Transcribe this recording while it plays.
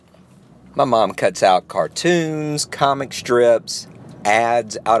My mom cuts out cartoons, comic strips,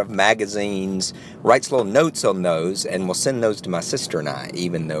 ads out of magazines, writes little notes on those, and will send those to my sister and I,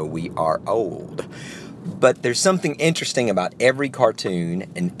 even though we are old. But there's something interesting about every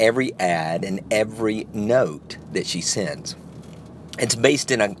cartoon and every ad and every note that she sends. It's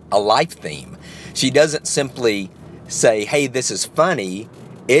based in a life theme. She doesn't simply say, hey, this is funny.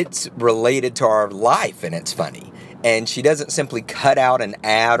 It's related to our life and it's funny. And she doesn't simply cut out an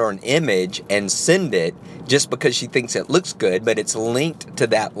ad or an image and send it just because she thinks it looks good, but it's linked to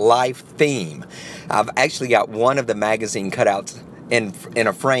that life theme. I've actually got one of the magazine cutouts in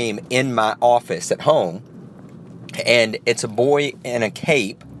a frame in my office at home. And it's a boy in a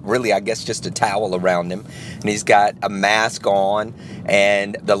cape, really I guess just a towel around him. And he's got a mask on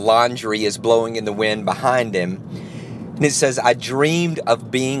and the laundry is blowing in the wind behind him. And it says, I dreamed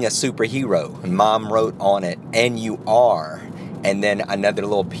of being a superhero. And Mom wrote on it, and you are. And then another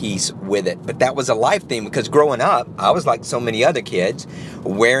little piece with it. But that was a life theme because growing up, I was like so many other kids,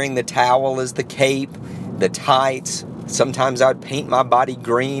 wearing the towel as the cape, the tights. Sometimes I'd paint my body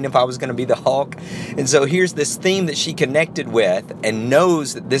green if I was going to be the Hulk. And so here's this theme that she connected with and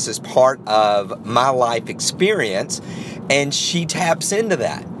knows that this is part of my life experience. And she taps into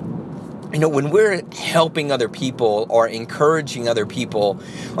that. You know, when we're helping other people or encouraging other people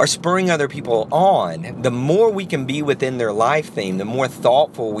or spurring other people on, the more we can be within their life theme, the more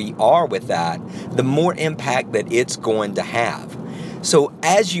thoughtful we are with that, the more impact that it's going to have. So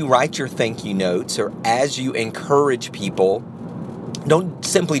as you write your thank you notes or as you encourage people, don't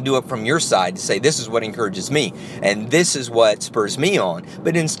simply do it from your side to say, this is what encourages me and this is what spurs me on.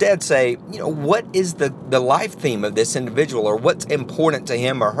 But instead say, you know, what is the life theme of this individual or what's important to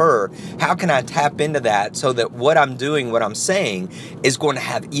him or her? How can I tap into that so that what I'm doing, what I'm saying is going to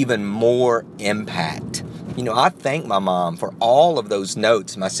have even more impact? You know, I thank my mom for all of those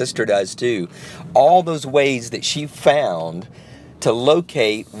notes. My sister does too. All those ways that she found to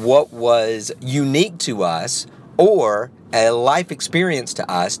locate what was unique to us or a life experience to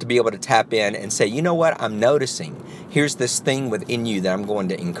us to be able to tap in and say, you know what, I'm noticing. Here's this thing within you that I'm going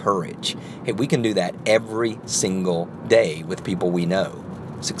to encourage. Hey, we can do that every single day with people we know.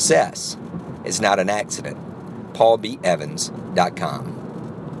 Success is not an accident. PaulBEvans.com